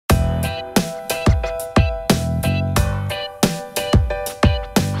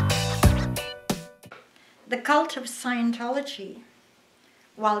The cult of Scientology,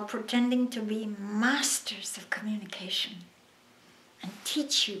 while pretending to be masters of communication and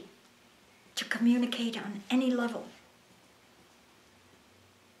teach you to communicate on any level,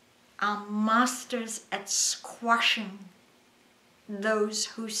 are masters at squashing those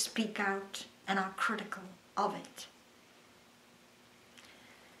who speak out and are critical of it.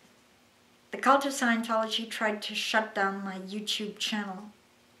 The cult of Scientology tried to shut down my YouTube channel,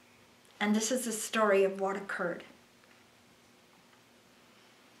 and this is the story of what occurred.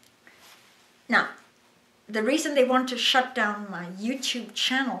 Now, the reason they want to shut down my YouTube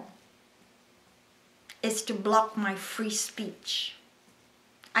channel is to block my free speech.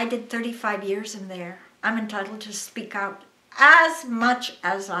 I did 35 years in there. I'm entitled to speak out as much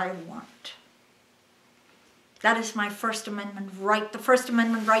as I want. That is my First Amendment right. The First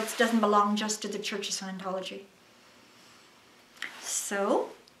Amendment rights doesn't belong just to the Church of Scientology. So,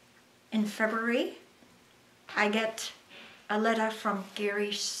 in February, I get a letter from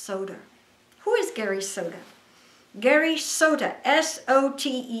Gary Soter. Who is Gary Soter? Gary Soter,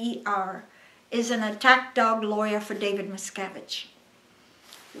 S-O-T-E-R, is an attack dog lawyer for David Miscavige.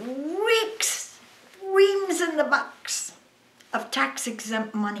 Reams in the bucks of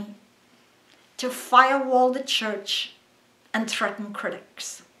tax-exempt money to firewall the church and threaten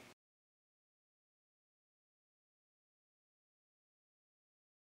critics.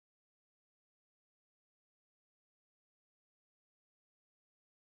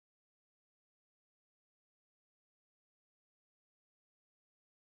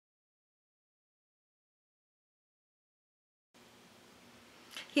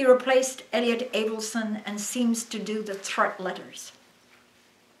 He replaced Elliot Abelson and seems to do the threat letters.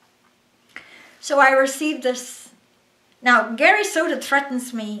 So I received this. Now, Gary Soter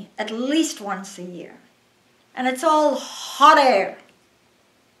threatens me at least once a year. And it's all hot air.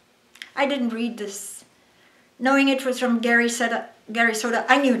 I didn't read this. Knowing it was from Gary Soter,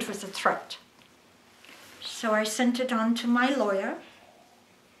 I knew it was a threat. So I sent it on to my lawyer.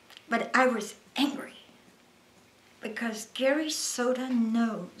 But I was angry, because Gary Soter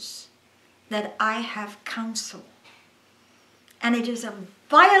knows that I have counsel. And it is a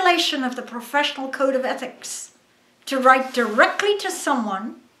violation of the professional code of ethics to write directly to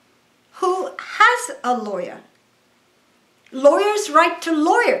someone who has a lawyer. Lawyers write to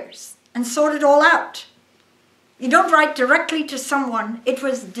lawyers and sort it all out. You don't write directly to someone. It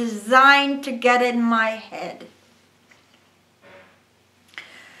was designed to get in my head.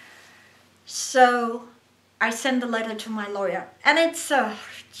 So I send the letter to my lawyer, and it's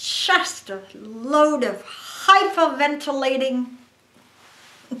just a load of hyperventilating.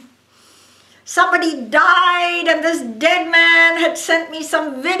 Somebody died, and this dead man had sent me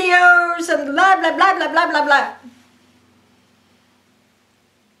some videos, and blah, blah, blah, blah, blah, blah, blah.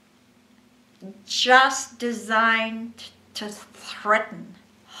 Just designed to threaten.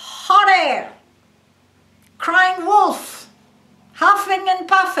 Hot air, crying wolf, huffing and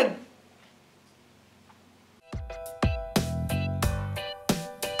puffing.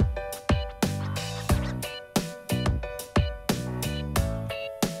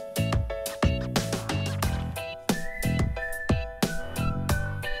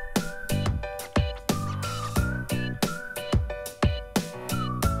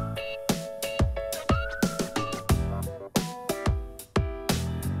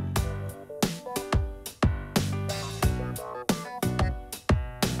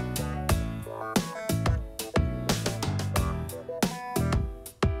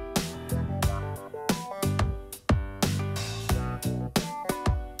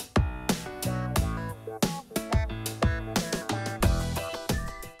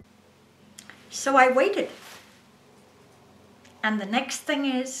 So I waited. And the next thing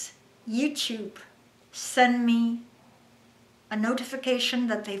is YouTube send me a notification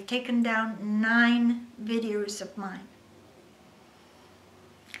that they've taken down 9 videos of mine.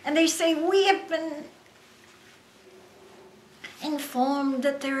 And they say, we have been informed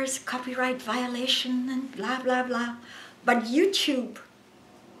that there is copyright violation and blah, blah, blah. But YouTube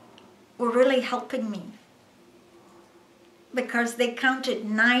were really helping me, because they counted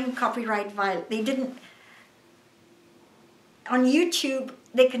 9 copyright violations. They didn't. On YouTube,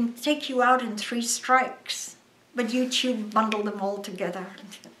 they can take you out in 3 strikes, but YouTube bundled them all together.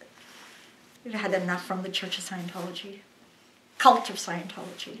 It had enough from the Church of Scientology, cult of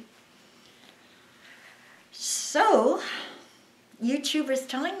Scientology. So, YouTube is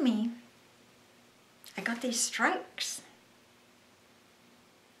telling me I got these strikes,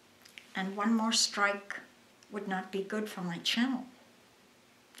 and one more strike would not be good for my channel.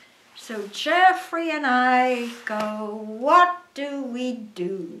 So Jeffrey and I go, what do we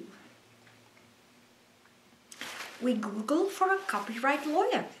do? we Google for a copyright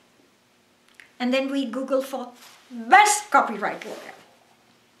lawyer. And then we Google for best copyright lawyer.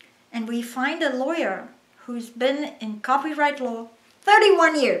 And we find a lawyer who's been in copyright law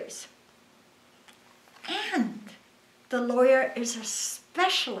 31 years. And the lawyer is a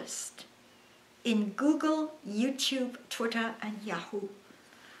specialist in Google, YouTube, Twitter, and Yahoo.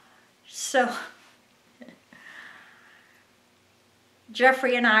 So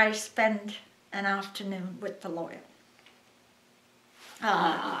Jeffrey and I spend an afternoon with the lawyer.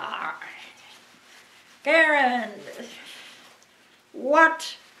 Karen,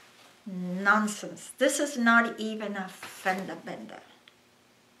 what nonsense. This is not even a fender bender.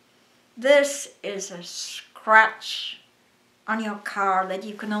 This is a scratch on your car that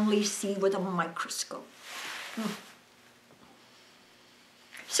you can only see with a microscope.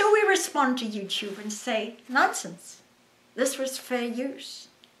 So we respond to YouTube and say, nonsense. This was fair use.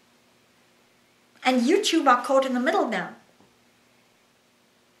 And YouTube are caught in the middle now.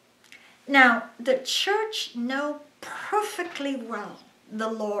 Now, the church know perfectly well the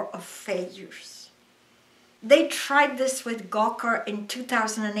law of fair use. They tried this with Gawker in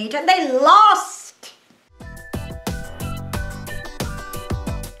 2008 and they lost.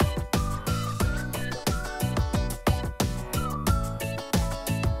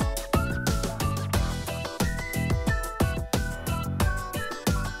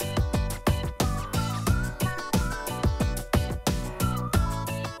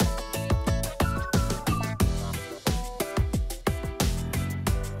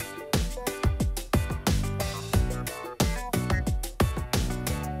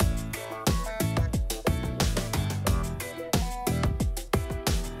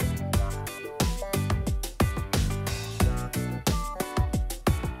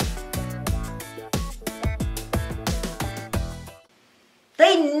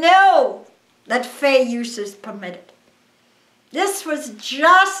 They know that fair use is permitted. This was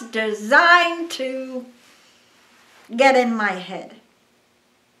just designed to get in my head.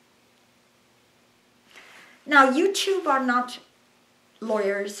 Now, YouTube are not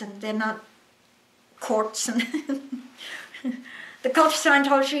lawyers and they're not courts. And the Church of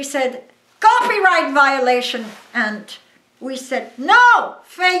Scientology said, copyright violation. And we said, no,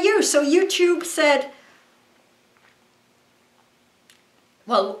 fair use. So YouTube said,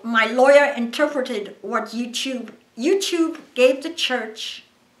 well, my lawyer interpreted what YouTube gave the church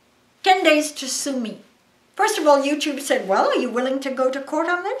 10 days to sue me. First of all, YouTube said, well, are you willing to go to court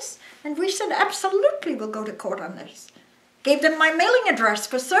on this? And we said, absolutely, we'll go to court on this. Gave them my mailing address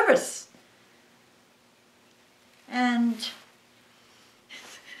for service. And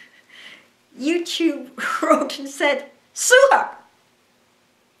YouTube wrote and said, sue her.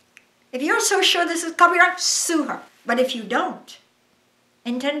 If you're so sure this is copyright, sue her. But if you don't,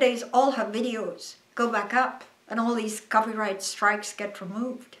 in 10 days, all her videos go back up and all these copyright strikes get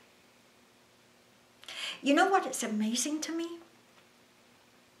removed. You know what is amazing to me?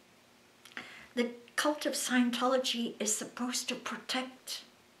 The cult of Scientology is supposed to protect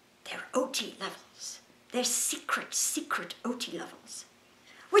their OT levels, their secret OT levels,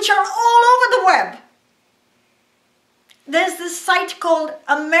 which are all over the web. There's this site called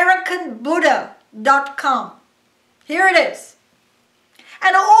AmericanBuddha.com. Here it is.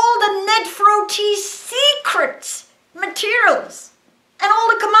 And all the net for OT secrets, materials, and all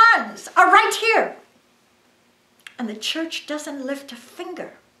the commands are right here. And the church doesn't lift a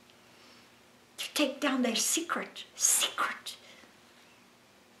finger to take down their secret,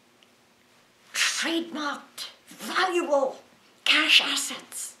 trademarked, valuable cash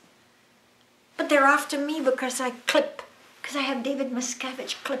assets. But they're after me because I have David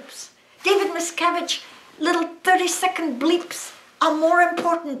Miscavige clips. David Miscavige little 30-second bleeps are more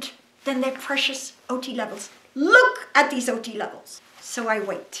important than their precious OT levels. Look at these OT levels. So I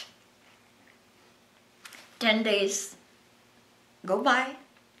wait. 10 days go by.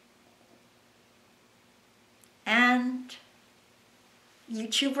 And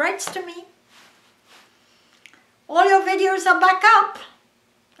YouTube writes to me, all your videos are back up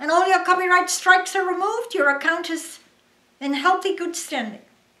and all your copyright strikes are removed. Your account is in healthy good standing.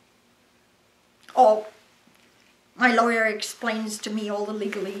 Oh, my lawyer explains to me all the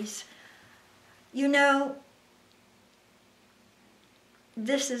legalese. You know,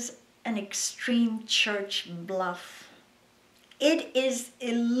 this is an extreme church bluff. It is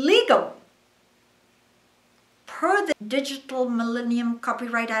illegal per the Digital Millennium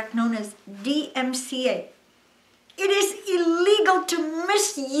Copyright Act known as DMCA. It is illegal to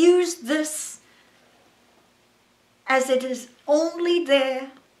misuse this as it is only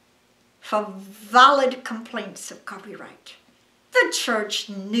there for valid complaints of copyright. The church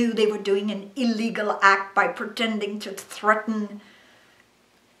knew they were doing an illegal act by pretending to threaten.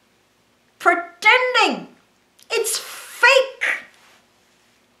 Pretending! It's fake!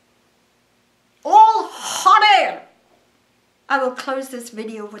 All hot air! I will close this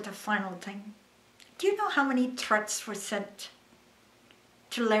video with a final thing. Do you know how many threats were sent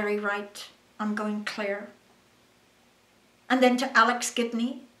to Larry Wright on Going Clear? And then to Alex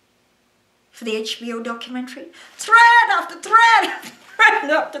Gibney for the HBO documentary? Threat after threat, threat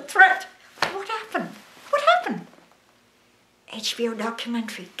after threat. What happened? What happened? HBO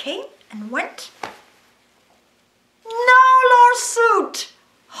documentary came and went. No lawsuit.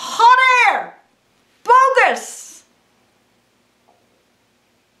 Hot air. Bogus.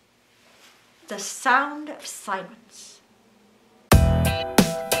 The sound of silence.